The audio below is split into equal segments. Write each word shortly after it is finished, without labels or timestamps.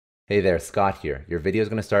Hey there, Scott here. Your video is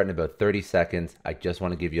going to start in about 30 seconds. I just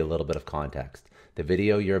want to give you a little bit of context. The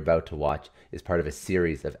video you're about to watch is part of a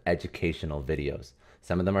series of educational videos.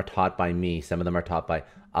 Some of them are taught by me, some of them are taught by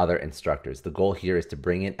other instructors. The goal here is to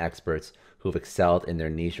bring in experts who've excelled in their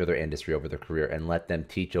niche or their industry over their career and let them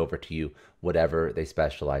teach over to you whatever they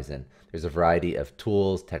specialize in. There's a variety of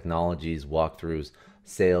tools, technologies, walkthroughs,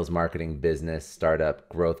 sales, marketing, business, startup,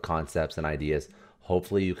 growth concepts, and ideas.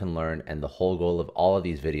 Hopefully you can learn, and the whole goal of all of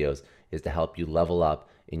these videos is to help you level up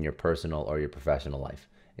in your personal or your professional life.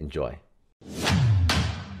 Enjoy.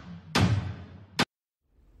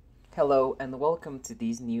 Hello and welcome to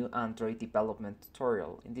this new Android development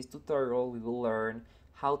tutorial. In this tutorial we will learn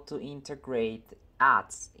how to integrate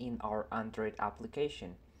ads in our Android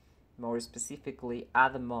application, more specifically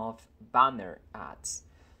Admob banner ads.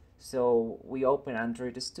 So we open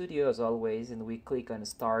Android Studio as always and we click on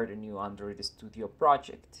Start a new Android Studio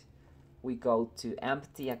project. We go to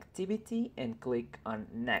Empty Activity and click on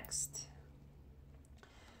Next.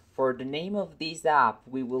 For the name of this app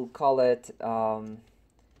we will call it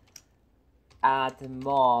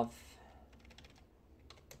Admob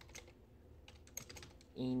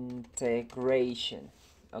integration.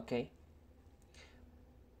 Okay,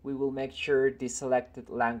 we will make sure the selected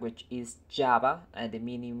language is Java and the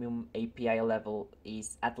minimum API level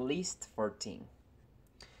is at least 14.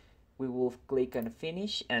 We will click on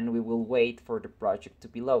finish and we will wait for the project to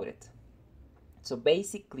be loaded. So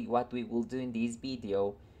basically what we will do in this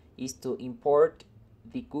video is to import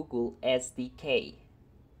the Google SDK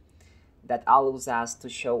that allows us to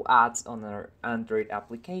show ads on our Android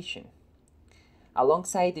application.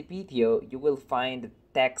 Alongside the video, you will find a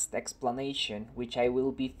text explanation which I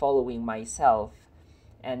will be following myself,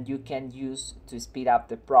 and you can use to speed up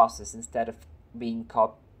the process instead of being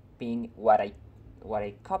copying what I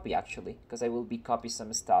copy actually, because I will be copying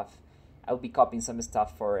some stuff. I'll be copying some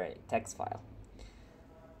stuff for a text file.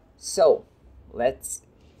 So let's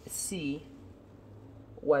see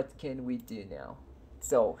what can we do now.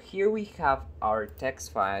 So here we have our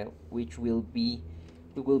text file which we will be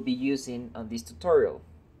using on this tutorial.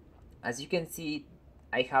 As you can see,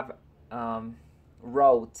 I have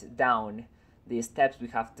wrote down the steps we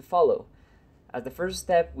have to follow. As the first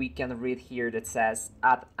step, we can read here that says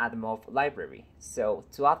add Admob library. So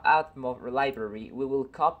to add Admob library, we will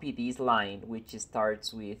copy this line which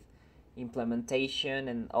starts with implementation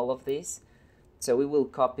and all of this. So we will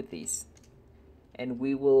copy this and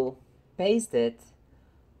we will paste it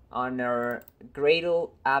on our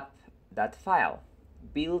Gradle app.file.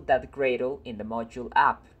 Build that Gradle in the module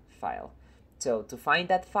app file. So to find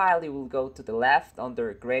that file, you will go to the left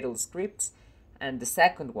under Gradle scripts and the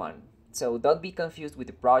second one. So don't be confused with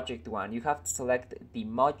the project one. You have to select the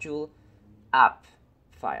module app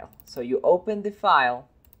file. So you open the file,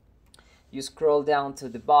 you scroll down to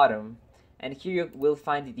the bottom, and here you will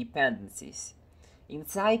find the dependencies.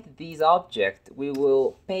 Inside this object, we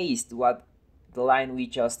will paste the line we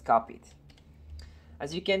just copied.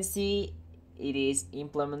 As you can see, it is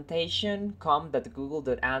implementation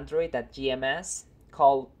com.google.android.gms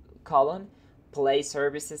play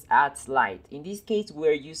services ads lite. In this case,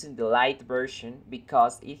 we're using the lite version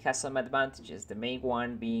because it has some advantages. The main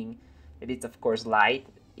one being that it's of course lite.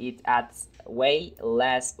 It adds way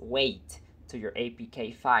less weight to your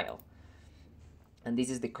APK file. And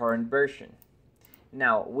this is the current version.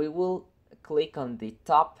 Now we will click on the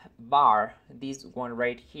top bar, this one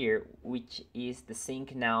right here, which is the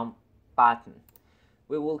sync now button.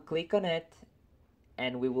 We will click on it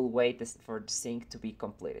and we will wait for the sync to be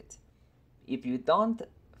completed. If you don't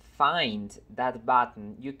find that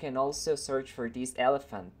button, you can also search for this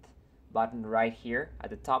elephant button right here at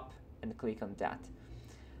the top and click on that.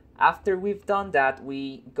 After we've done that,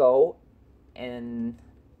 we go and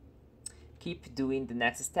keep doing the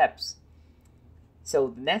next steps. So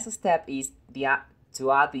the next step is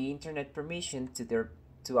to add the internet permission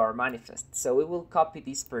to our manifest. So we will copy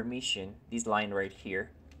this permission, this line right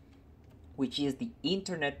here, which is the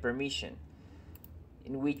internet permission,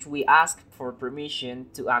 in which we ask for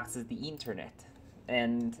permission to access the internet.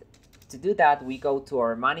 And to do that, we go to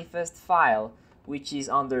our manifest file, which is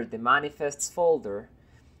under the manifests folder.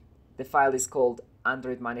 The file is called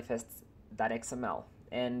androidmanifests.xml,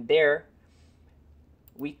 and there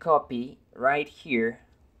we copy right here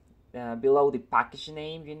below the package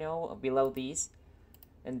name, below this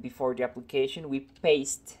and before the application, we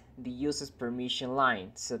paste the user's permission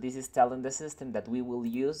line. So this is telling the system that we will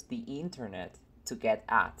use the internet to get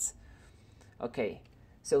ads. Okay,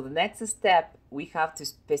 so the next step, we have to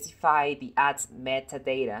specify the ads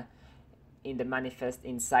metadata in the manifest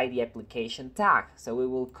inside the application tag. So we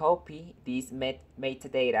will copy this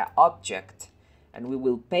metadata object and we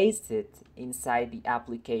will paste it inside the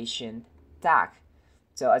application tag.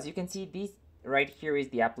 So as you can see, this right here is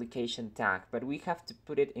the application tag, but we have to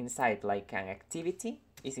put it inside, like an activity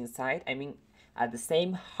is inside, I mean at the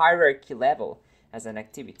same hierarchy level as an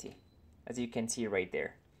activity, as you can see right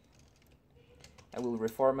there. I will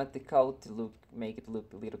reformat the code to make it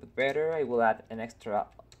look a little bit better. I will add an extra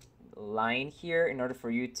line here in order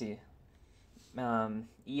for you to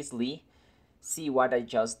easily see what I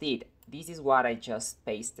just did. This is what I just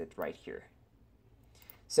pasted right here.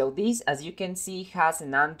 So this, as you can see, has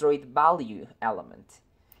an Android value element.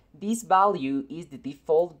 This value is the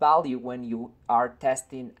default value when you are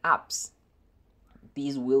testing apps.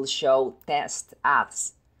 This will show test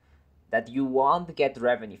ads that you won't get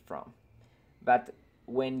revenue from. But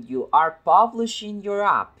when you are publishing your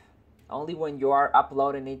app, only when you are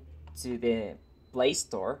uploading it to the Play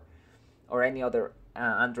Store or any other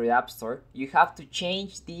Android app store, you have to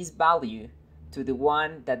change this value to the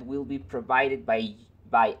one that will be provided by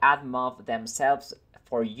Admob themselves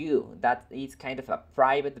for you. That is kind of a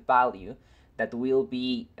private value that will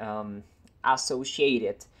be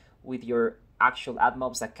associated with your actual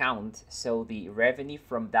Admob's account, so the revenue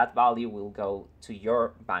from that value will go to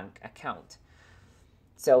your bank account.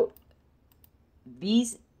 So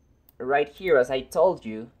this right here, as I told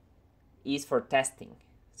you, is for testing.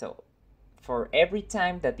 So for every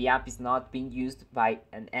time that the app is not being used by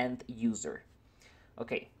an end user.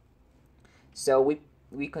 Okay, so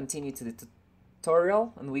we continue to the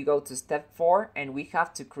tutorial and we go to step 4, and we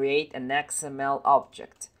have to create an XML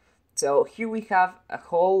object. So here we have a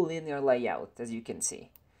whole linear layout, as you can see.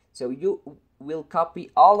 So you will copy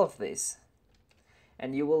all of this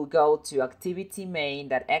and you will go to activity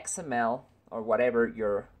main.xml or whatever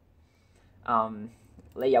your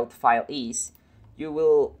layout file is. You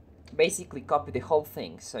will basically copy the whole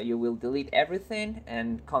thing. So you will delete everything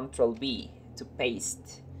and Ctrl V to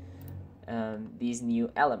paste this new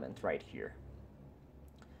element right here.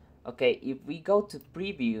 Okay, if we go to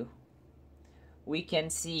preview, we can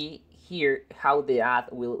see here how the ad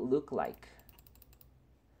will look like.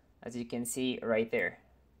 As you can see right there.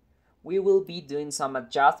 We will be doing some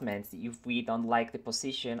adjustments if we don't like the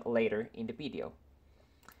position later in the video.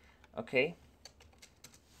 Okay,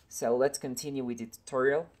 so let's continue with the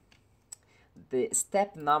tutorial. The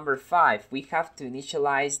step number 5, we have to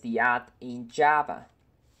initialize the ad in Java.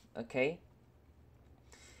 Okay,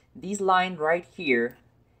 this line right here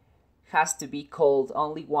has to be called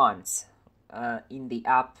only once in the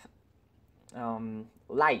app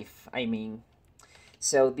life, I mean.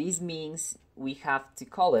 So this means we have to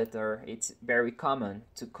call it, or it's very common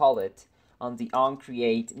to call it, on the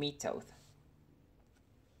onCreate method,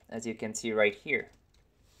 as you can see right here.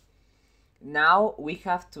 Now we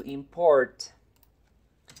have to import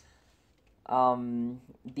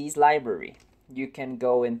this library. You can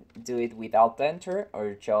go and do it with Alt-Enter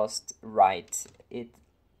or just write it,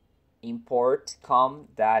 import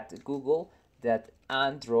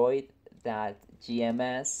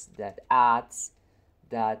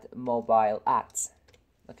com.android.gms.ads.mobile ads.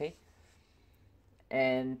 Okay,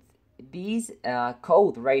 and this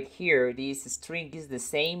code right here, this string, is the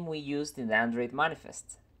same we used in the Android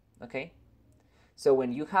manifest. Okay, so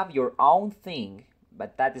when you have your own thing,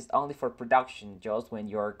 but that is only for production, just when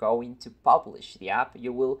you're going to publish the app,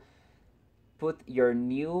 you will put your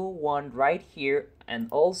new one right here and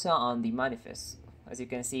also on the manifest. As you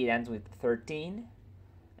can see, it ends with 13,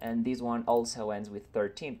 and this one also ends with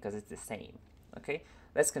 13 because it's the same. Okay,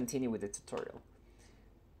 let's continue with the tutorial.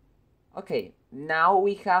 Okay, now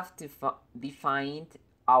we have to define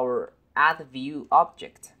our add view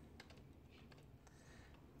object.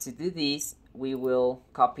 To do this, we will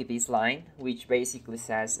copy this line, which basically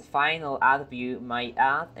says final add view my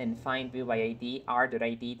add and find view by id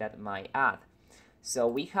r.id.myAdd. So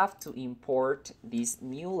we have to import this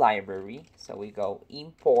new library. So we go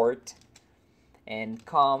import and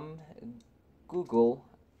com Google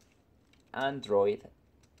Android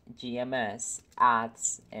GMS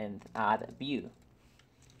ads and add view.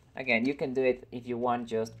 Again, you can do it if you want,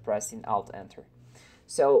 just pressing Alt-Enter.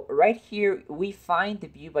 So right here we find the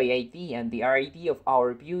view by ID, and the ID of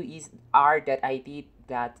our view is r.id.myAdd,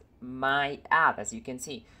 as you can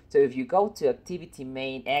see. So if you go to activity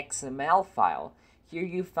main XML file, here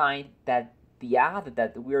you find that the ad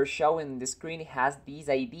that we're showing on the screen has this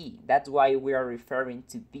ID. That's why we are referring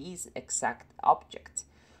to this exact object.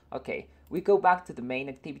 Okay, we go back to the main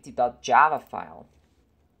activity.java file.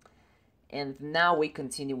 And now we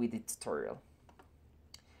continue with the tutorial,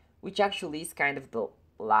 which actually is kind of the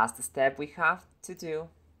last step we have to do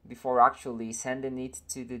before actually sending it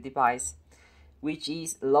to the device, which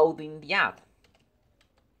is loading the ad.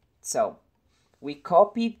 So we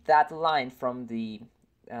copied that line from the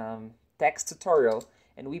text tutorial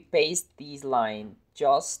and we paste this line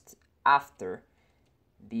just after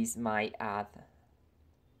this my ad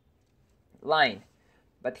line.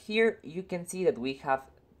 But here you can see that we have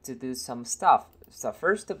to do some stuff. So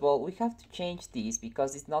first of all, we have to change this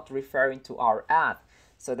because it's not referring to our ad.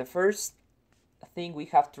 So the first thing we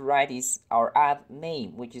have to write is our ad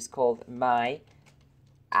name, which is called my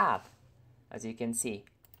ad, as you can see.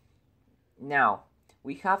 Now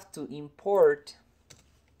we have to import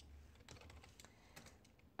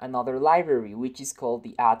another library, which is called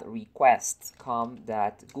the ad request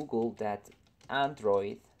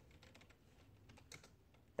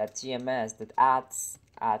com.google.android.gms.ads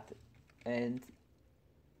and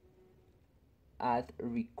ad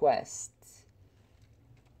request.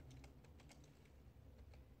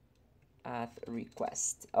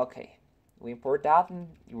 Okay, we import that and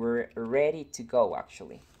we're ready to go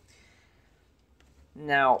actually.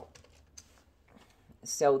 Now,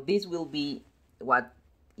 so this will be what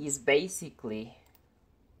is basically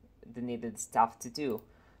the needed stuff to do.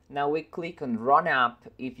 Now we click on run app.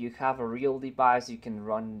 If you have a real device, you can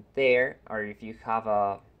run there, or if you have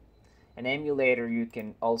an emulator, you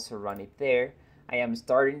can also run it there. I am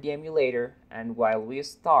starting the emulator, and while we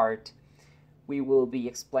start, we will be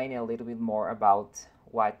explaining a little bit more about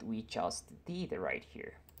what we just did right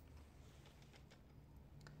here.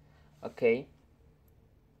 Okay,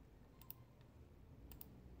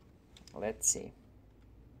 let's see.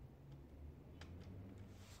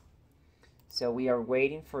 So we are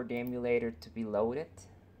waiting for the emulator to be loaded.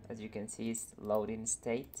 As you can see, it's loading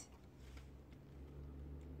state.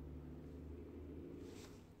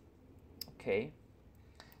 Okay,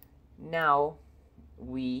 now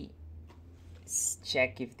we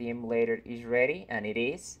check if the emulator is ready, and it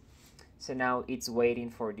is. So now it's waiting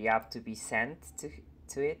for the app to be sent to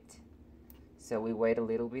it. So we wait a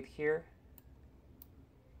little bit here.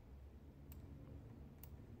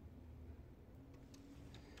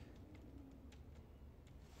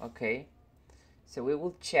 Okay, so we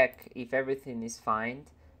will check if everything is fine,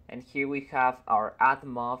 and here we have our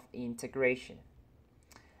Admob integration.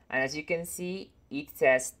 And as you can see, it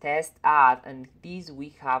says test ad, and this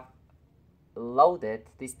we have loaded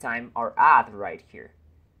this time our ad right here,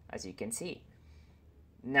 as you can see.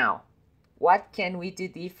 Now, what can we do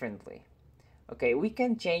differently? Okay, we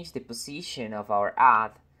can change the position of our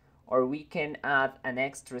ad, or we can add an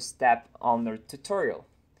extra step on our tutorial,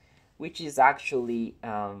 which is actually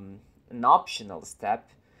an optional step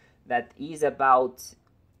that is about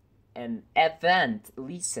an event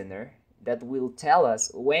listener that will tell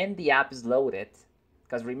us when the app is loaded.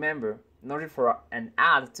 Because remember, in order for an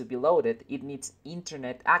ad to be loaded, it needs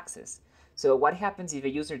internet access. So what happens if a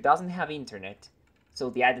user doesn't have internet? So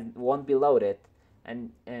the ad won't be loaded.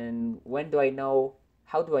 And when do I know?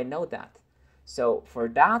 How do I know that? So for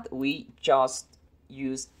that, we just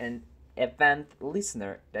use an event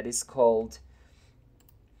listener that is called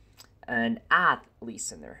an ad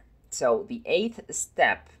listener. So the 8th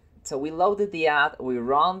step, so we loaded the ad, we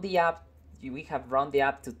run the app, we have run the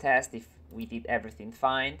app to test if we did everything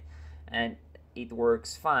fine, and it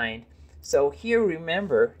works fine. So here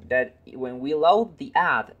remember that when we load the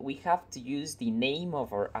ad, we have to use the name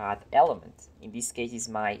of our ad element. In this case is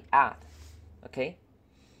my ad, okay?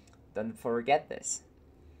 Don't forget this.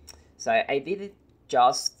 So I did it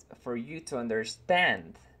just for you to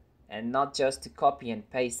understand, and not just to copy and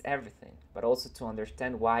paste everything, but also to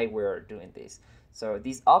understand why we're doing this. So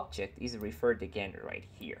this object is referred again right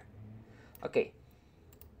here. Okay,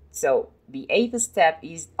 so the 8th step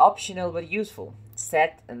is optional but useful.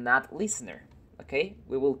 Set an ad listener. Okay,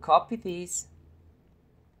 we will copy this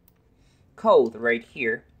code right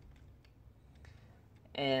here,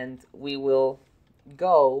 and we will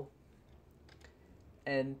go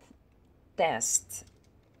and test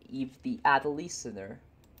if the ad listener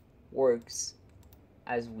works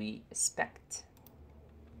as we expect.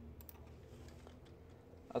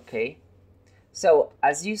 Okay, so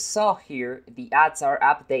as you saw here, the ads are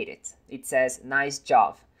updated. It says nice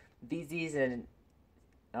job. This is an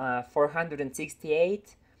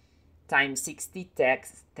 468 times 60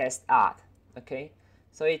 text test ad. Okay,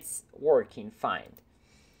 so it's working fine.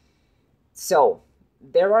 So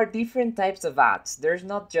there are different types of ads. There's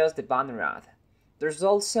not just the banner ad. There's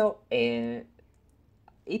also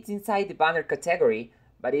it's inside the banner category,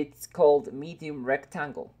 but it's called medium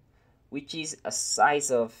rectangle, which is a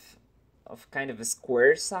size of kind of a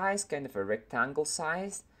square size, kind of a rectangle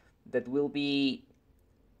size, that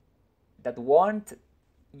won't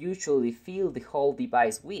usually fill the whole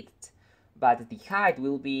device width, but the height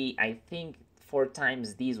will be, I think, 4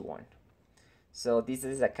 times this one. So this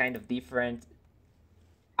is a kind of different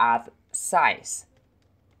ad size.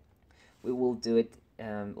 We will do it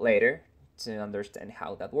later to understand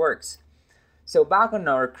how that works. So back on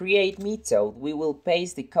our create method, we will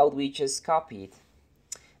paste the code we just copied,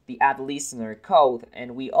 the ad listener code,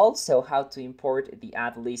 and we also have to import the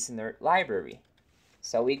ad listener library.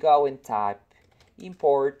 So we go and type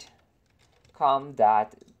import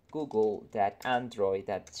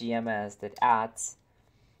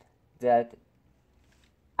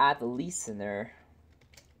com.google.android.gms.ads.ad listener.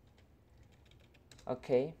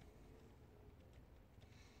 Okay.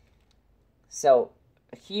 So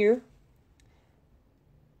here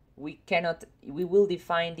we will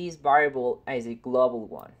define this variable as a global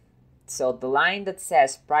one. So the line that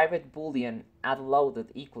says private boolean add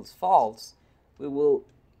loaded equals false, we will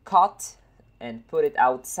cut and put it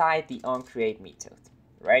outside the onCreate method,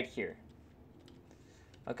 right here.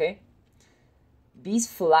 Okay? This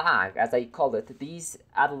flag, as I call it, this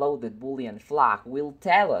add loaded boolean flag, will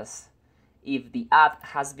tell us if the ad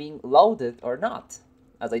has been loaded or not.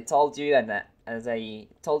 As I told you, that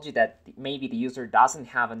maybe the user doesn't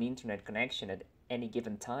have an internet connection at any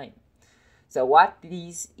given time. So what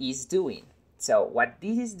this is doing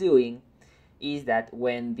is that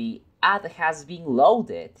when the ad has been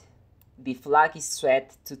loaded, the flag is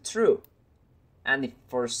set to true. And if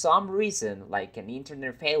for some reason, like an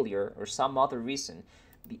internet failure or some other reason,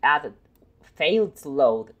 the ad failed to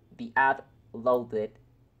load, the ad loaded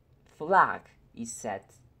flag is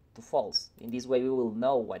set to false. In this way, we will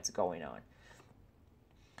know what's going on.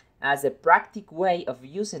 As a practical way of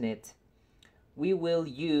using it, we will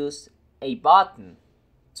use a button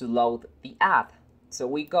to load the ad. So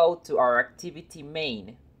we go to our activity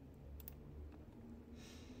main,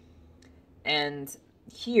 and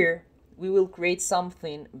here we will create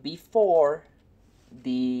something before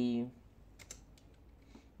the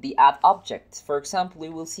ad object. For example, we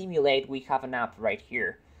will simulate we have an app right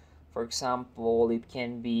here. For example, it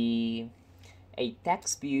can be a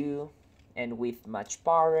text view and with match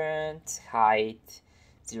parent, height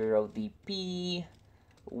 0 dp,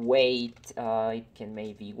 weight it can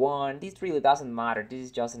maybe 1. This really doesn't matter, this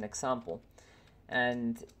is just an example.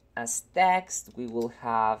 And as text we will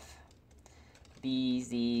have this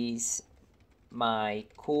is my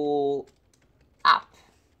cool app,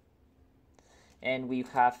 and we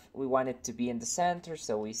want it to be in the center,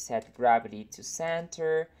 so we set gravity to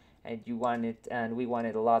center, and we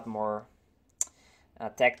wanted a lot more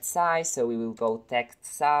text size, so we will go text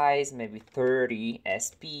size maybe 30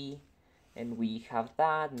 sp, and we have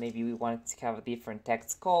that. Maybe we want to have a different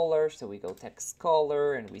text color, so we go text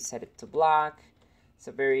color and we set it to black.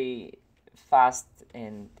 So very fast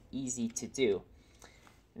and easy to do.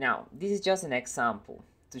 Now this is just an example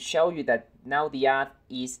to show you that now the ad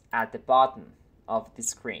is at the bottom of the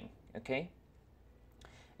screen. Okay,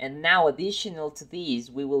 and now additional to this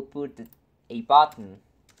we will put a button.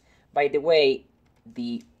 By the way,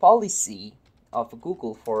 the policy of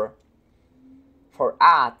Google for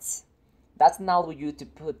ads doesn't allow you to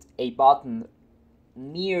put a button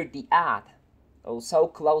near the ad or so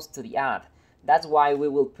close to the ad. That's why we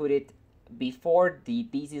will put it before the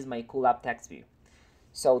this is my cool app text view.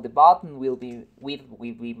 So the button will be width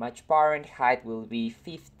will be match parent, height will be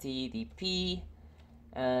 50 dp,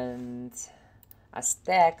 and as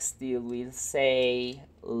text it will say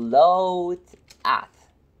load ad.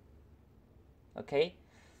 Okay,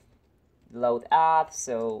 load ad,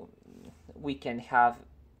 so we can have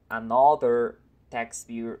another text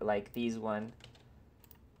view like this one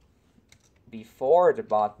before the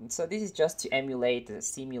button. So this is just to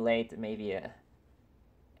simulate maybe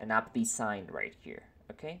an app design right here.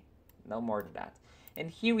 Okay, no more than that. And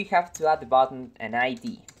here we have to add the button an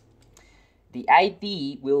ID. The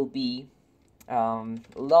ID will be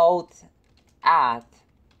load ad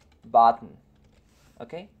button.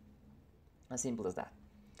 Okay, as simple as that.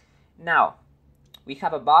 Now we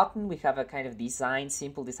have a button, we have a kind of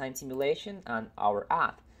simple design simulation on our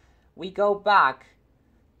ad. We go back,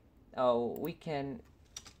 we can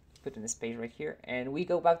put in a space right here, and we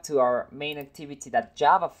go back to our main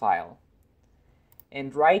activity.java file.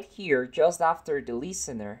 And right here, just after the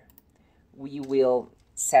listener, we will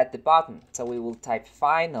set the button. So we will type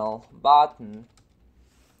final button,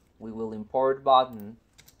 we will import button,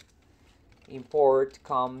 import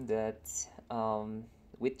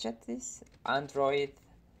widget is Android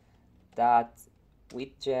that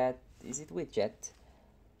widget, is it widget?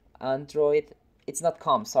 Android, it's not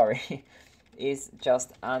com, sorry, it's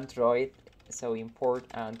just Android, so import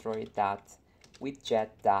Android that widget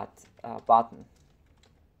that button.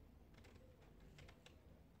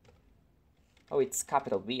 Oh, it's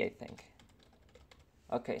capital B, I think.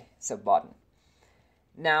 Okay, so button.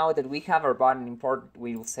 Now that we have our button imported,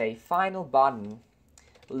 we will say final button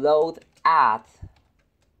load ad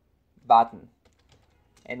button,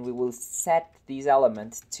 and we will set these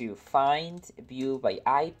elements to find view by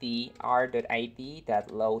id r.id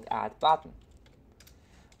that load ad button.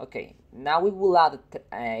 Okay, now we will add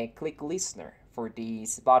a click listener for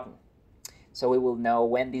this button, so we will know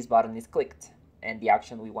when this button is clicked and the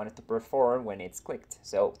action we wanted to perform when it's clicked.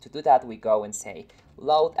 So to do that, we go and say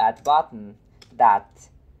load ad button that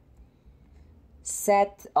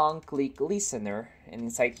set on click listener, and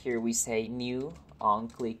inside here we say new on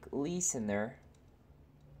click listener,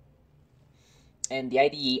 and the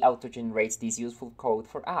IDE auto-generates this useful code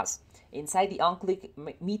for us. Inside the onClick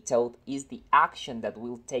method is the action that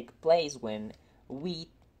will take place when we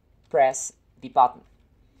press the button.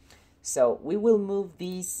 So we will move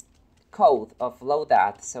this code of load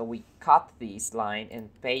ad, so we cut this line and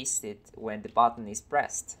paste it when the button is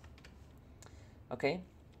pressed. Okay,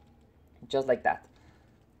 just like that.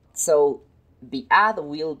 So the ad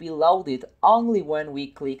will be loaded only when we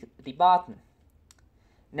click the button.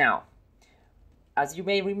 Now, as you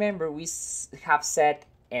may remember, we have set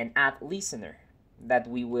an ad listener that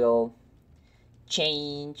we will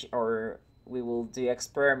change, or we will do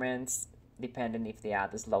experiments depending if the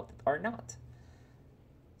ad is loaded or not.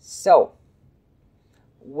 So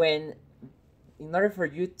in order for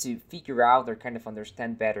you to figure out or kind of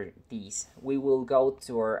understand better these, we will go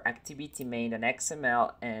to our activity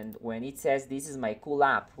main.xml, and when it says this is my cool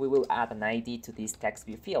app, we will add an ID to this text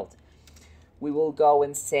view field. We will go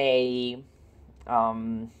and say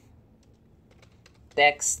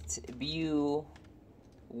text view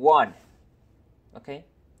 1, okay,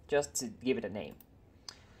 just to give it a name.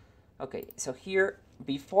 Okay, so here,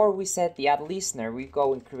 before we set the ad listener, we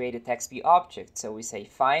go and create a text view object. So we say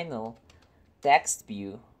final text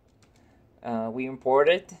view. We import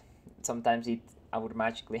it. Sometimes it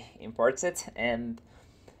automatically imports it, and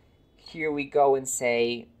here we go and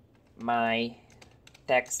say my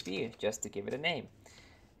text view, just to give it a name.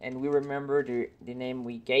 And we remember the name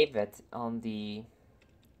we gave it on the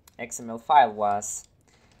XML file was,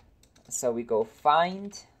 so we go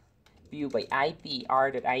find view by id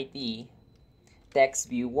r.id text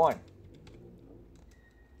view 1.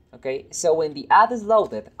 Okay, so when the ad is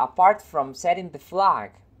loaded, apart from setting the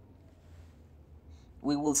flag,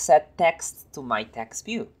 we will set text to my text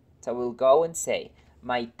view. So we'll go and say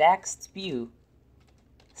my text view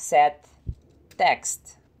set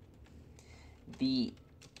text, the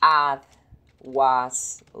ad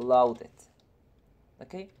was loaded.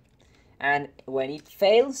 Okay, and when it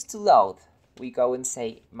fails to load, we go and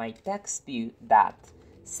say my text view that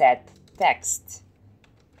set text,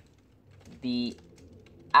 the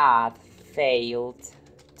ad failed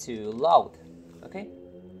to load. Okay,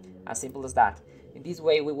 as simple as that. In this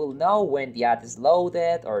way we will know when the ad is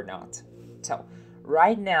loaded or not. So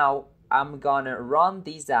right now I'm gonna run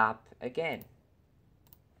this app again,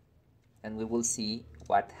 and we will see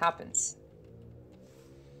what happens.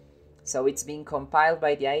 So it's being compiled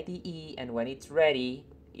by the IDE, and when it's ready,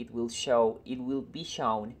 it will be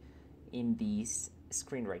shown in this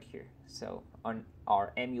screen right here, so on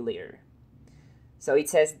our emulator. So it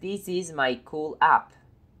says this is my cool app,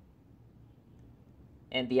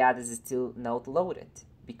 and the ad is still not loaded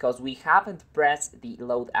because we haven't pressed the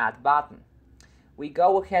load ad button. We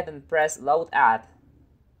go ahead and press load ad,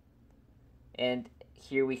 and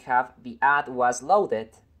here we have the ad was loaded,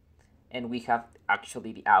 and we have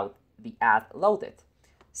actually the ad loaded.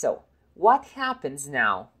 So what happens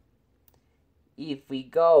now if we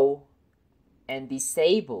go and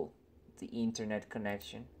disable the internet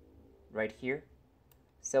connection right here?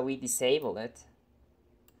 So we disable it,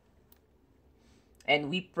 and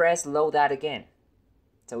we press load ad again.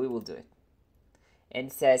 So we will do it, and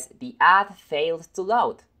it says the ad failed to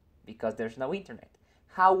load because there's no internet.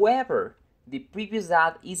 However, the previous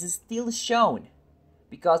ad is still shown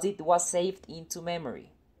because it was saved into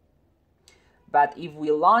memory. But if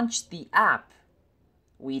we launch the app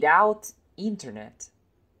without internet,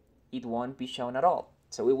 it won't be shown at all.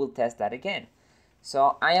 So we will test that again.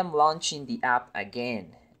 So I am launching the app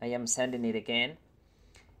again. I am sending it again.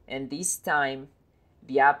 And this time,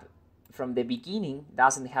 the app from the beginning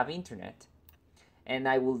doesn't have internet. And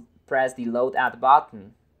I will press the load ad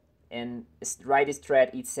button. And right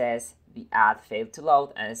straight it says the ad failed to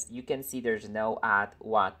load. As you can see, there's no ad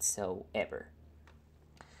whatsoever.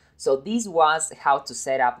 So this was how to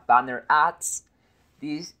set up banner ads.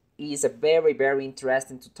 This is a very, very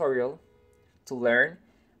interesting tutorial to learn.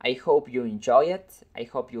 I hope you enjoy it. I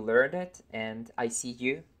hope you learned it, and I see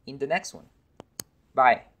you in the next one.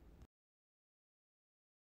 Bye.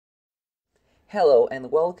 Hello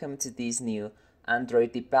and welcome to this new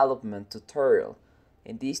Android development tutorial.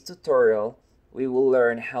 In this tutorial, we will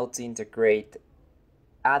learn how to integrate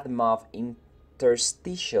Admob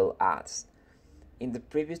interstitial ads. In the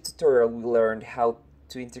previous tutorial, we learned how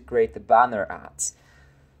to integrate the banner ads.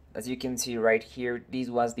 As you can see right here, this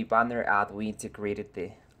was the banner ad we integrated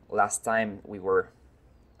the last time we were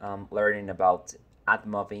learning about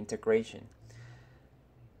Admob integration.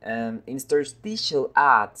 Interstitial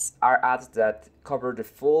ads are ads that cover the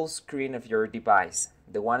full screen of your device.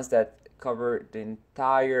 The ones that cover the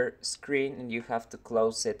entire screen and you have to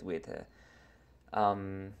close it with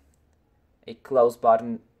a close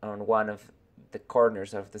button on one of the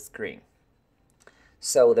corners of the screen.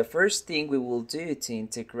 So the first thing we will do to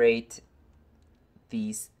integrate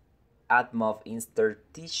these Admob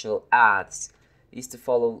interstitial ads is to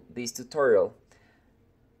follow this tutorial.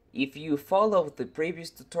 If you follow the previous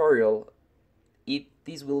tutorial,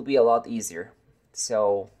 this will be a lot easier.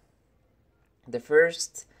 So the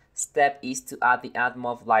first step is to add the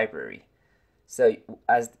Admob library. So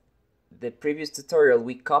as the previous tutorial,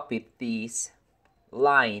 we copied this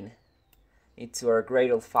line into our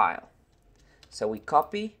Gradle file. So we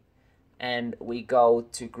copy and we go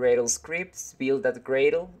to Gradle scripts, build at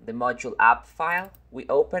Gradle, the module app file, we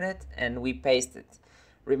open it and we paste it.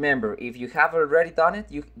 Remember, if you have already done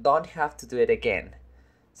it, you don't have to do it again.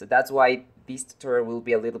 So that's why this tutorial will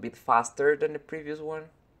be a little bit faster than the previous one.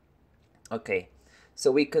 Okay,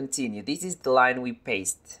 so we continue. This is the line we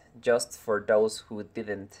paste, just for those who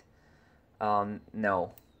didn't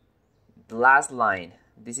know. The last line,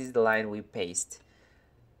 this is the line we paste.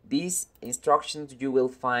 These instructions you will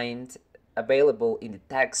find available in the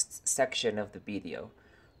text section of the video.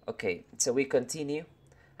 Okay, so we continue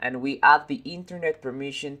and we add the internet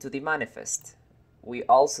permission to the manifest. We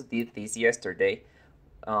also did this yesterday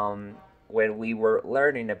when we were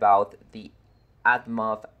learning about the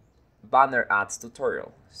Admob banner ads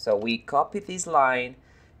tutorial. So we copy this line,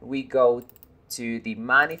 we go to the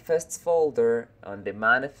manifests folder on the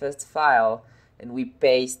manifest file and we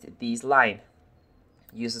paste this line.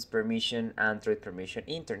 Uses permission, Android permission,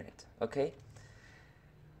 internet. Okay.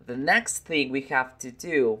 The next thing we have to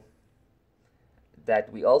do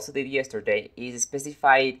that we also did yesterday is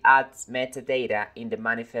specify ads metadata in the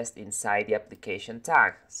manifest inside the application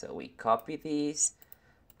tag. So we copy this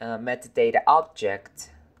metadata object,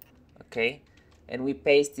 okay, and we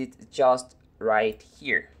paste it just right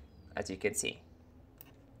here, as you can see.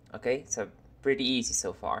 Okay, so pretty easy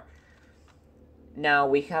so far. Now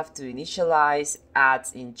we have to initialize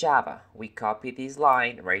ads in Java. We copy this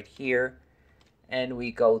line right here and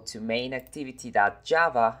we go to main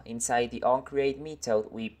activity.java. Inside the onCreate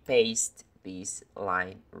method, we paste this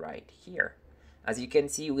line right here. As you can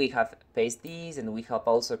see, we have pasted these and we have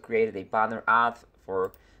also created a banner ad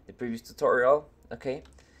for the previous tutorial. Okay.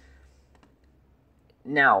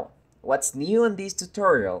 Now, what's new in this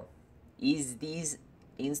tutorial is this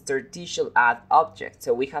interstitial ad object.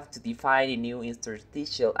 So we have to define a new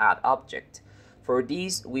interstitial ad object. For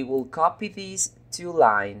this, we will copy these two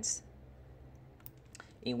lines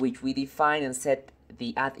in which we define and set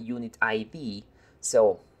the ad unit ID.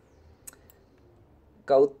 So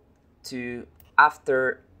go to,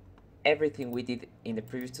 after everything we did in the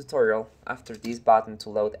previous tutorial, after this button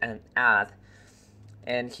to load an ad,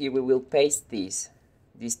 and here we will paste these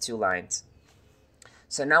two lines.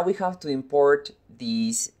 So now we have to import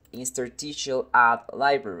this interstitial ad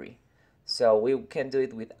library. So we can do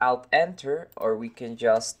it with Alt Enter, or we can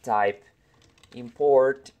just type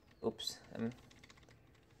import,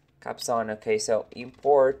 caps on, okay, so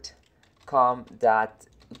import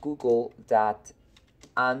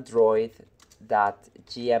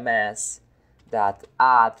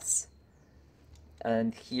com.google.android.gms.ads,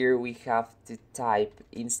 and here we have to type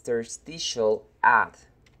interstitial ad.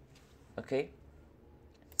 Okay.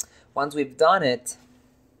 Once we've done it,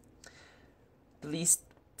 please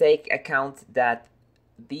take account that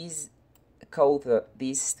this code,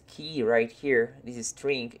 this key right here, this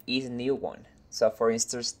string, is a new one. So for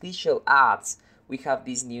interstitial ads, we have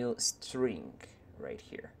this new string right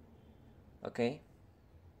here. Okay.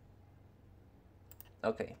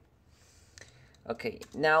 Okay. Okay,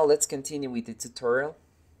 now let's continue with the tutorial.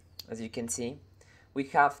 As you can see, we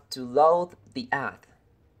have to load the ad.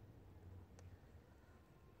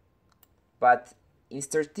 But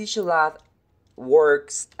interstitial ad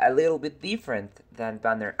works a little bit different than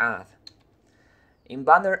banner ad. In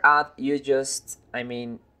banner ad, you just,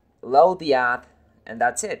 load the ad and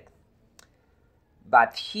that's it.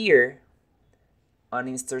 But here, on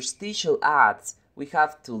interstitial ads, we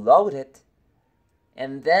have to load it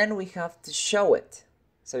and then we have to show it.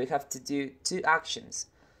 So we have to do two actions.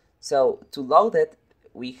 So to load it,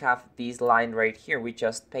 we have this line right here we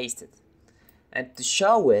just pasted. And to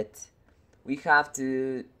show it, we have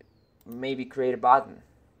to maybe create a button,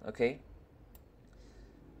 okay?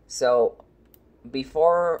 So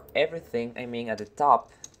before everything, I mean at the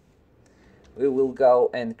top, we will go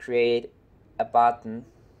and create a button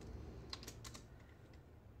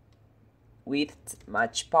width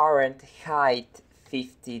match parent height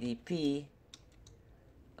 50 dp,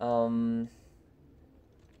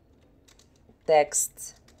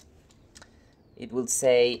 text, it will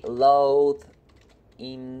say load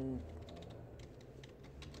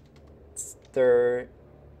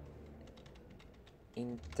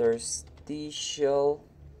interstitial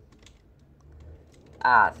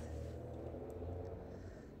ad.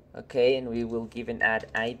 Okay, and we will give an ad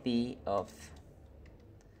ID of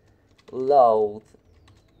load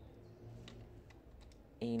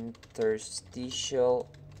interstitial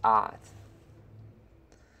ad.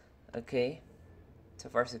 Okay, so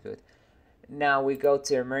far so good. Now we go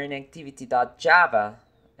to marinactivity.java,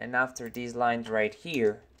 and after these lines right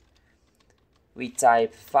here, we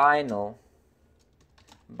type final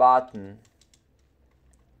button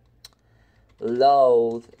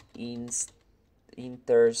load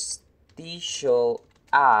interstitial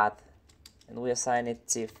ad, and we assign it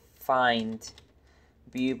to find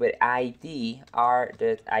view by ID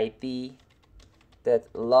r.id that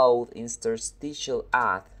load interstitial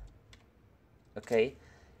ad. Okay,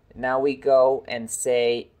 now we go and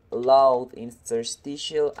say load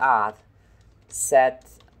interstitial ad set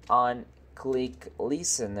on click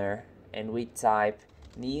listener, and we type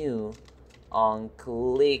new on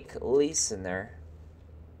click listener,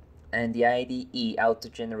 and the IDE auto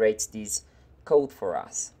generates this code for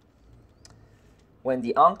us. When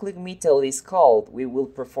the onClick method is called, we will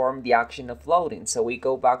perform the action of loading. So we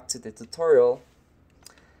go back to the tutorial,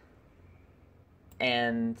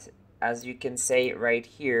 and as you can say right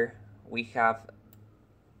here, we have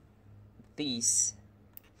this,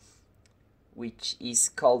 which is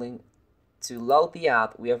calling to load the ad.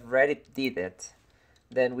 We have already did it.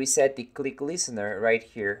 Then we set the click listener right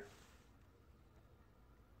here,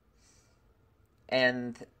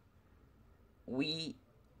 and we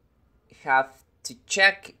have to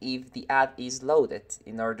check if the ad is loaded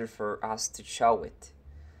in order for us to show it.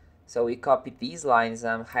 So we copy these lines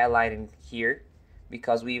I'm highlighting here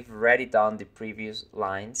because we've already done the previous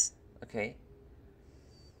lines. Okay,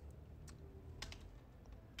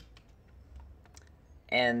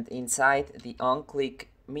 and inside the onClick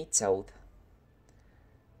method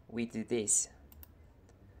we do this.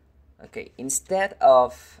 Okay, instead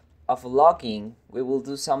of logging, we will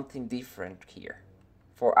do something different here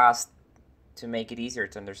for us to make it easier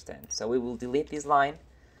to understand. So we will delete this line,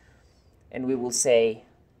 and we will say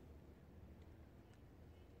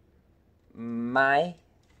my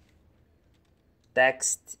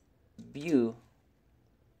text view,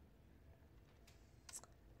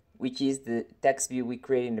 which is the text view we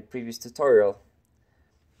created in the previous tutorial.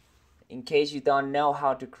 In case you don't know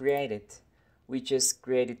how to create it, we just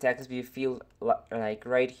create a text view field like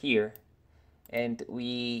right here, and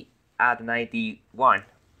we add an ID 1.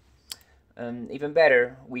 Even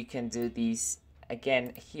better, we can do this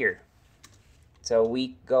again here. So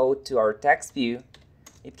we go to our text view,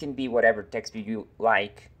 it can be whatever text view you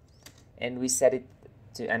like, and we set it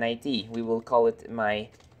to an ID. We will call it my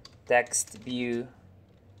text view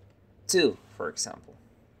 2, for example.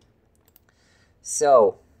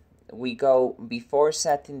 So we go, before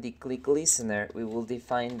setting the click listener, we will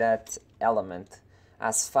define that element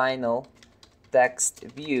as final text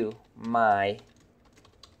view my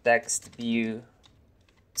text view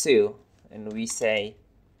 2, and we say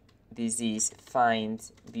this is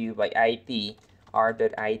find view by IP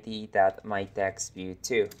r.id that my text view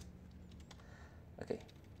 2. Okay,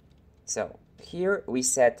 so here we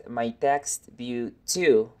set my text view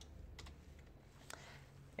 2,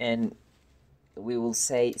 and we will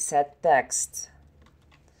say set text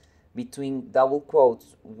between double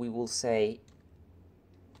quotes, we will say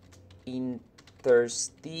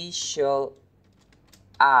interstitial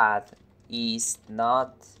ad is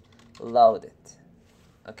not loaded.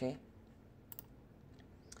 Okay,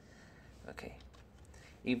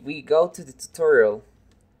 if we go to the tutorial,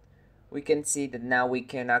 we can see that now we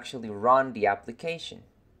can actually run the application.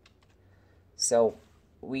 So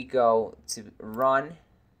we go to run.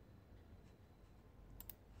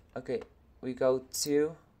 Okay, we go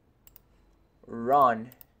to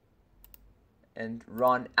run and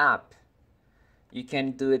run app. You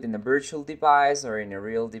can do it in a virtual device or in a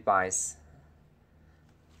real device.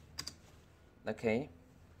 Okay,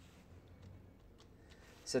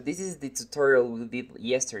 so this is the tutorial we did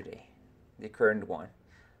yesterday, the current one,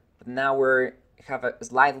 but now we're have a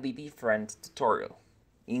slightly different tutorial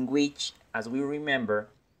in which, as we remember,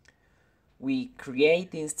 we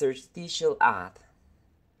create the interstitial ad,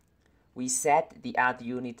 we set the ad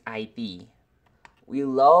unit ID, we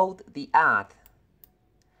load the ad,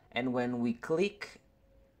 and when we click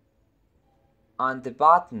on the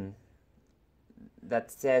button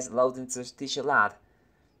that says load interstitial ad,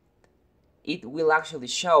 it will actually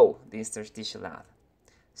show the interstitial ad.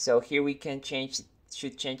 So here we can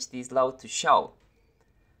should change this load to show.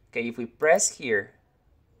 Okay, if we press here,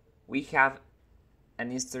 we have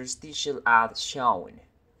an interstitial ad shown.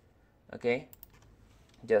 Okay,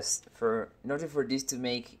 just in order for this to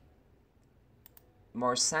make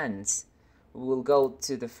more sense, we will go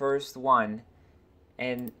to the first one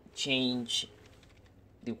and change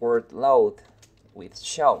the word load with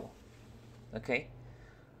show. Okay,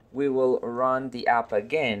 we will run the app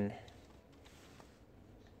again.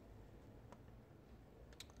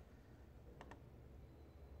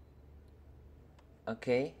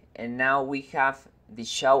 Okay, and now we have the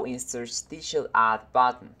show interstitial ad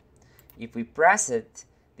button. If we press it,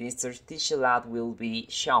 the interstitial ad will be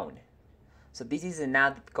shown. So this is an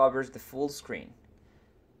ad that covers the full screen,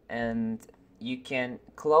 and you can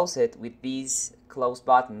close it with this close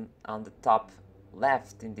button on the top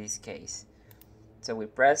left in this case. So we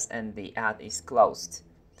press and the ad is closed.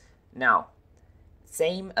 Now,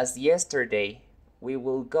 same as yesterday, we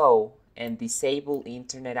will go and disable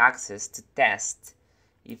internet access to test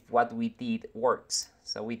if what we did works.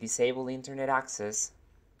 So we disable internet access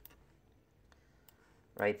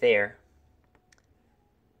right there,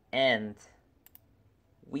 and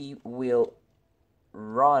we will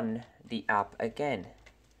run the app again.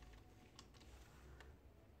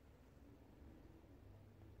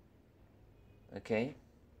 Okay,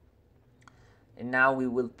 and now we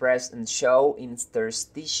will press and show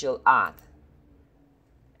interstitial ad,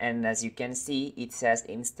 and as you can see, it says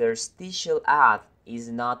interstitial ad is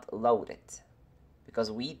not loaded because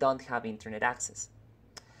we don't have internet access.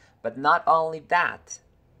 But not only that,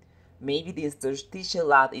 maybe the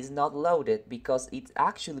interstitial ad is not loaded because it's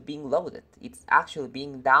actually being loaded. It's actually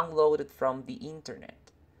being downloaded from the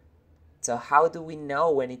internet. So how do we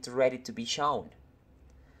know when it's ready to be shown?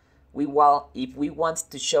 If we want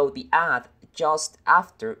to show the ad just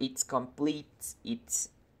after it completes its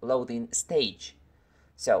loading stage.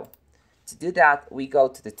 So to do that, we go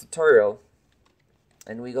to the tutorial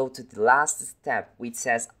and we go to the last step, which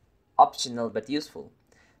says optional but useful,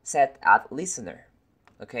 set ad listener.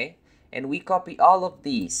 Okay, and we copy all of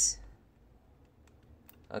these.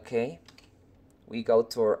 Okay, we go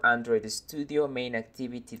to our Android Studio main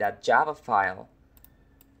activity.java file,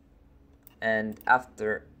 and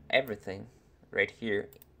after everything right here,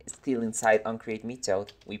 still inside onCreate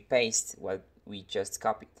method, we paste what we just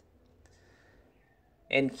copied.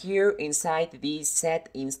 And here inside the set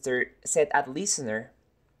ad listener,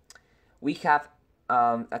 we have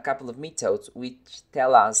a couple of methods which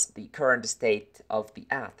tell us the current state of the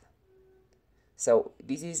ad. So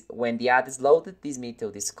this is when the ad is loaded, this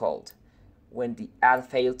method is called. When the ad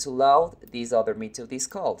failed to load, this other method is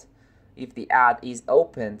called. If the ad is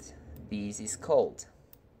opened, this is called.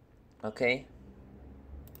 Okay,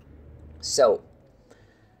 so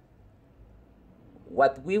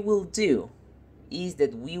what we will do is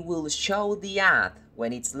that we will show the ad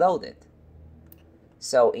when it's loaded.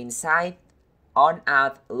 So inside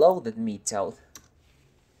onAdLoaded method,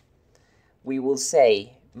 we will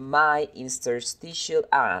say my interstitial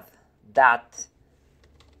ad that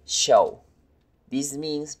show. This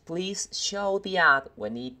means please show the ad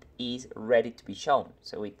when it is ready to be shown.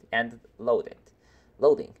 So it ended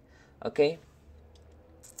loading. Okay,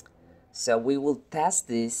 so we will test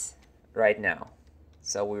this right now.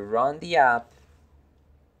 So we run the app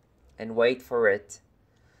and wait for it.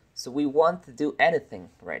 So we want to do anything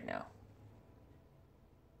right now.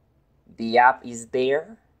 The app is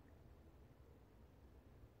there.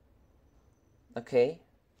 Okay,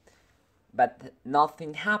 but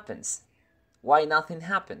nothing happens. Why nothing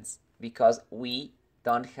happens? Because we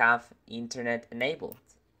don't have internet enabled.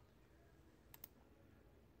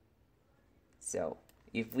 So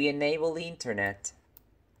if we enable the internet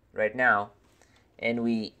right now and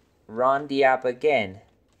we run the app again,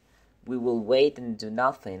 we will wait and do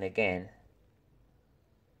nothing again,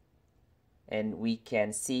 and we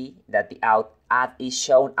can see that the ad is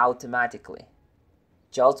shown automatically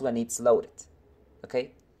just when it's loaded.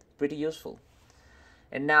 Okay, pretty useful.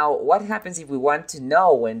 And now what happens if we want to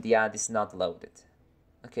know when the ad is not loaded?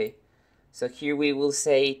 Okay, so here we will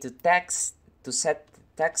say to set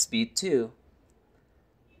text view to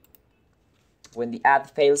when the ad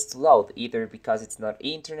fails to load, either because it's not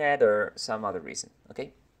internet or some other reason.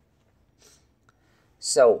 Okay,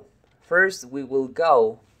 So first we will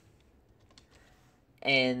go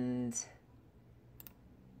and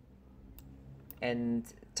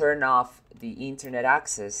turn off the internet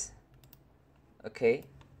access. Okay,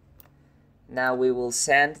 now we will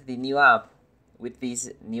send the new app with this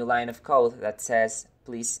new line of code that says,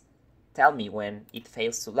 please tell me when it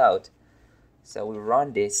fails to load. So we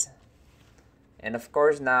run this, and of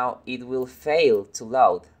course now it will fail to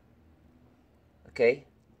load. Okay,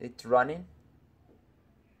 it's running,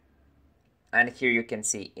 and here you can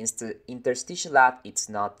see interstitial ad, it's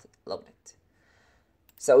not loaded.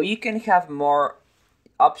 So you can have more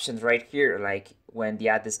options right here, like when the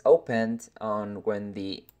ad is opened, on when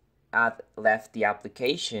the ad left the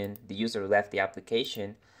application, the user left the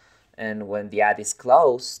application, and when the ad is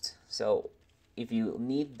closed. So if you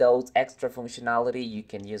need those extra functionality, you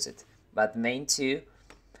can use it. But main two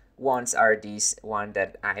ones are these one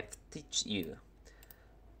that I've teach you.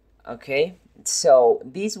 Okay, so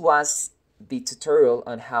this was the tutorial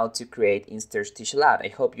on how to create interstitial ad. I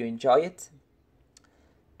hope you enjoy it,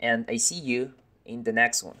 and I see you in the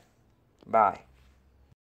next one. Bye.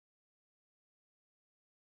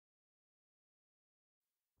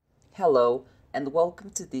 Hello, and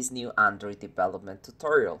welcome to this new Android development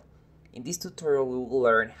tutorial. In this tutorial, we will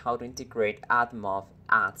learn how to integrate Admob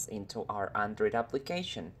ads into our Android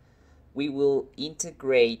application. We will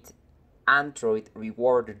integrate Android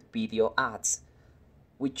rewarded video ads,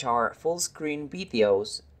 which are full-screen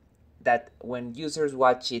videos that when users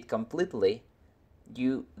watch it completely,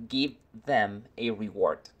 you give them a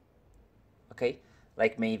reward. Okay,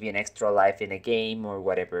 like maybe an extra life in a game or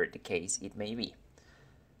whatever the case it may be.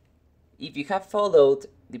 If you have followed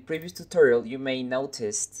the previous tutorial, you may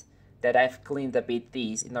notice that I've cleaned a bit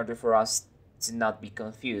this in order for us to not be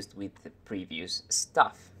confused with the previous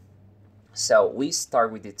stuff. So we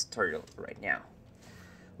start with the tutorial right now.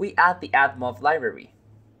 We add the Admob library.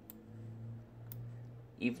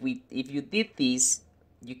 If you did this,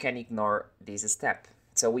 you can ignore this step.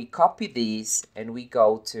 So we copy this and we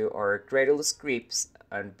go to our Gradle scripts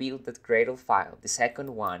and build that Gradle file, the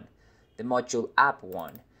second one, the module app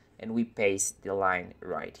one, and we paste the line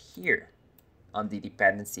right here on the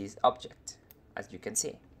dependencies object, as you can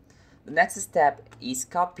see. The next step is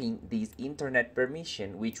copying this internet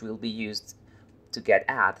permission, which will be used to get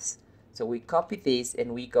ads. So we copy this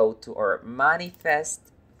and we go to our manifest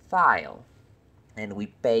file and we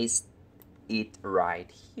paste it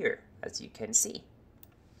right here, as you can see.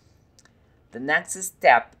 The next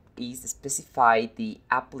step is to specify the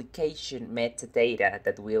application metadata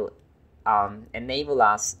that will enable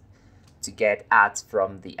us to get ads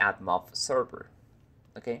from the Admob server.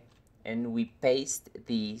 Okay, and we paste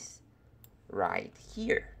these right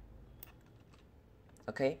here.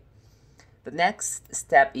 Okay, the next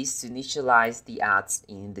step is to initialize the ads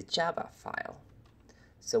in the Java file.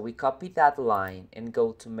 So we copy that line and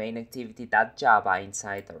go to main activity.java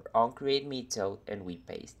inside our onCreate method and we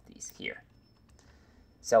paste this here.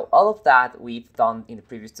 So all of that we've done in the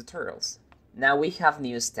previous tutorials. Now we have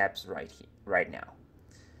new steps right now.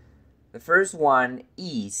 The first one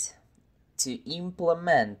is to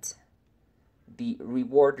implement the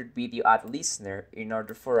rewarded video ad listener in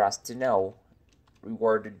order for us to know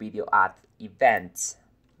rewarded video ad events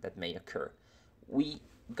that may occur. We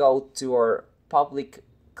go to our public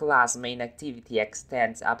class main activity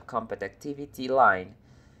extends app compat activity line,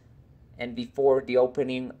 and before the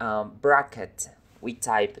opening bracket we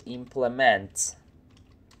type implement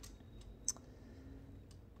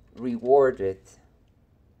rewarded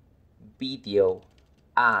video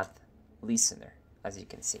ad listener, as you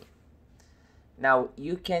can see. Now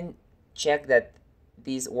you can check that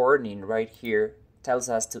this warning right here tells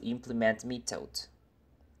us to implement method.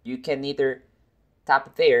 You can either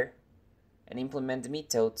tap there and implement the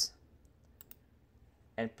method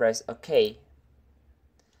and press OK.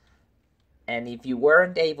 And if you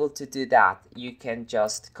weren't able to do that, you can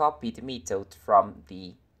just copy the method from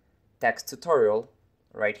the text tutorial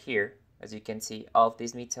right here. As you can see, all of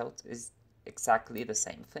this method is exactly the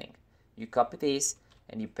same thing. You copy this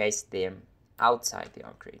and you paste them outside the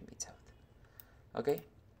onCreate method. Okay?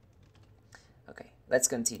 Okay, let's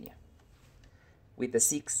continue with the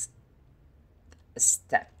sixth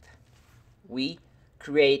step. We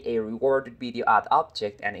create a rewarded video ad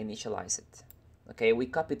object and initialize it. Okay, we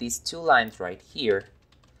copy these two lines right here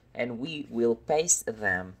and we will paste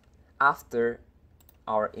them after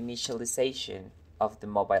our initialization of the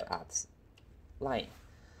mobile ads line.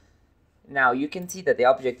 Now you can see that the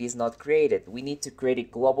object is not created. We need to create a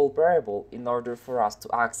global variable in order for us to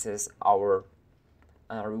access our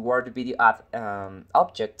rewarded video ad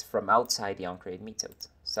object from outside the onCreate method.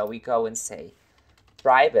 So we go and say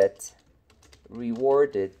private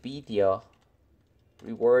rewarded video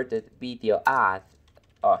ad,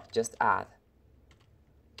 or just ad.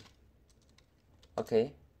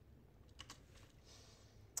 Okay,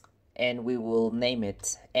 and we will name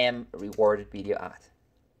it M rewarded video ad.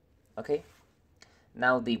 Okay,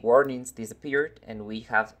 now the warnings disappeared and we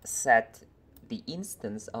have set the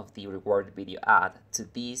instance of the rewarded video ad to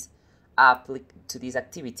this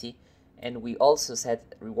activity, and we also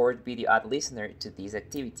set reward video ad listener to this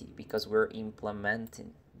activity because we're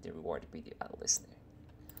implementing the reward video ad listener.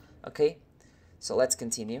 Okay, so let's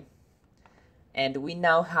continue, and we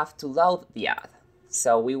now have to load the ad.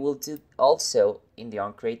 So we will do also in the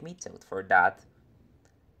onCreate method. For that,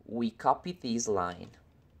 we copy this line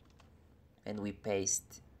and we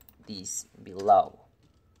paste this below.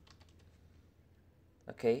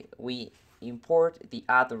 Okay, we import the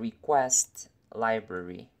ad request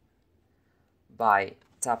library by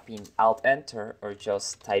tapping Alt Enter or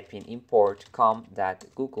just typing import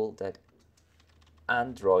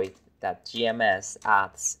com.google.android.gms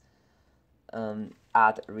ads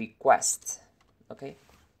ad request. Okay,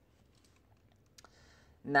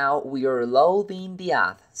 now we are loading the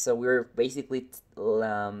ad, so we're basically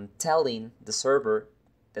telling the server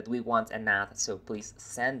that we want an ad, so please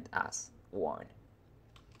send us one.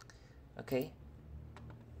 Okay,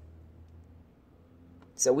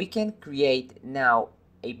 so we can create now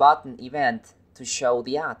a button event to show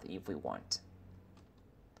the ad if we want,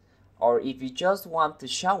 or if you just want to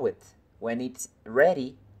show it when it's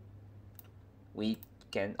ready, we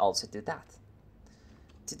can also do that.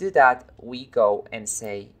 To do that, we go and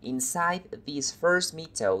say inside this first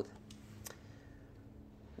method,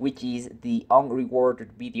 which is the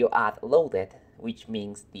unrewarded video ad loaded, which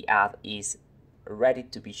means the ad is ready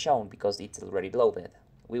to be shown because it's already loaded,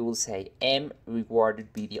 we will say M rewarded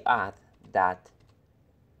video ad that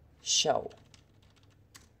show.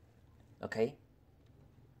 Okay,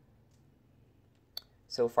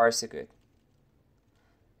 so far so good.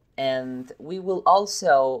 And we will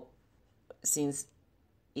also, since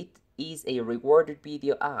it is a rewarded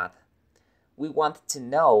video ad, we want to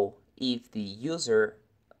know if the user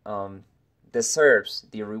deserves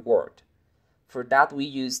the reward. For that, we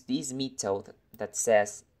use this method that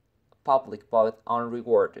says public but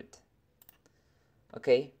unrewarded.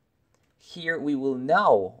 Okay, here we will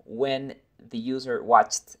know when the user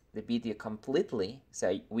watched the video completely,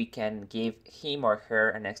 so we can give him or her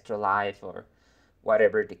an extra life or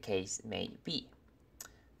whatever the case may be.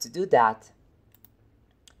 To do that,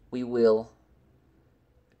 we will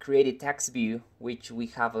create a text view, which we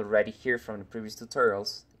have already here from the previous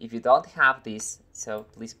tutorials. If you don't have this, so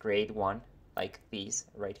please create one like this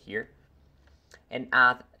right here and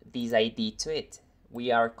add this ID to it.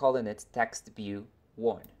 We are calling it text view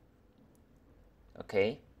 1.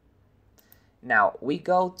 Okay, now we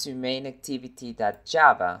go to main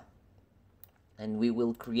activity.java and we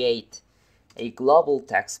will create a global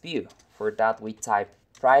text view. For that, we type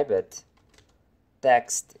private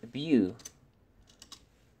text view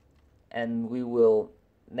and we will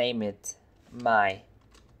name it my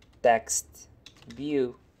text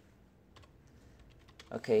view.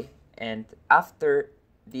 Okay, and after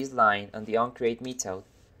this line on the onCreate method,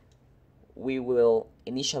 we will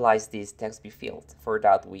initialize this text view field. For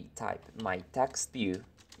that, we type my text view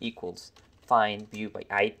equals find view by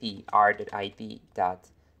id r.id dot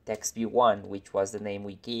text view 1, which was the name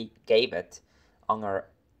we gave it on our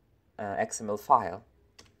XML file.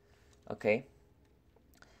 Okay,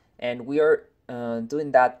 and we are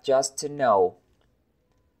doing that just to know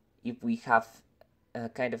if we have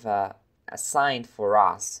kind of a sign for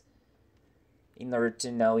us in order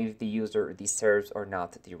to know if the user deserves or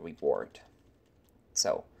not the reward.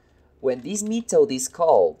 So when this method is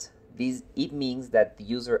called, it means that the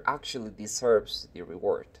user actually deserves the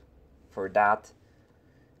reward. For that,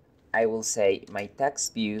 I will say my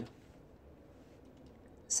text view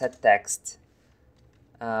set text.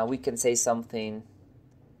 We can say something,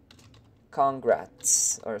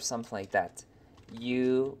 congrats, or something like that.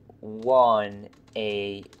 You won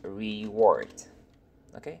a reward.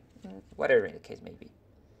 Okay, whatever the case may be.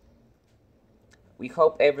 We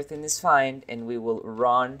hope everything is fine and we will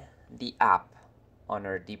run the app on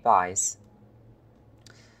our device.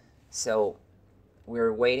 So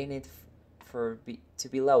we're waiting it to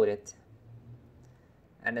be loaded.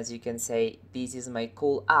 And as you can say, this is my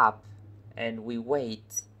cool app, and we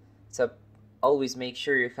wait. So always make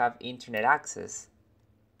sure you have internet access.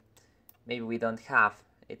 Maybe we don't have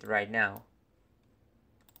it right now.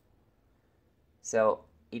 So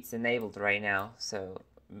it's enabled right now. So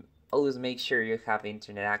always make sure you have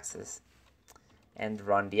internet access and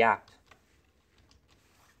run the app.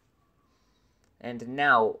 And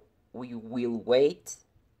now we will wait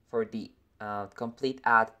for the complete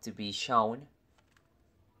ad to be shown.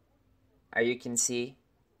 As you can see,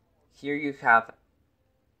 here you have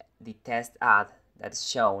the test ad that's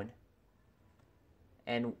shown,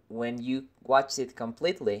 and when you watch it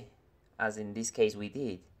completely, as in this case we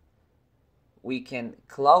did, we can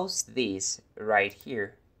close this right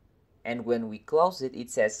here, and when we close it, it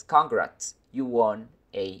says congrats, you won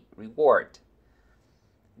a reward.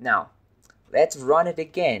 Now let's run it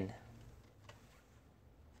again,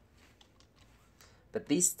 but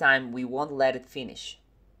this time we won't let it finish.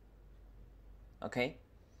 Okay,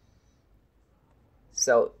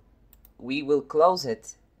 so we will close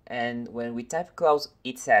it, and when we type close,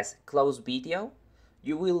 it says close video,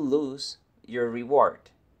 you will lose your reward,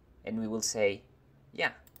 and we will say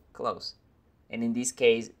yeah, close. And in this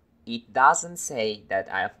case it doesn't say that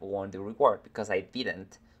I have won the reward because I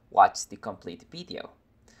didn't watch the complete video.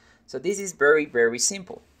 So this is very, very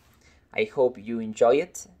simple. I hope you enjoy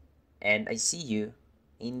it, and I see you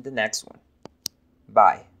in the next one.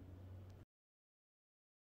 Bye.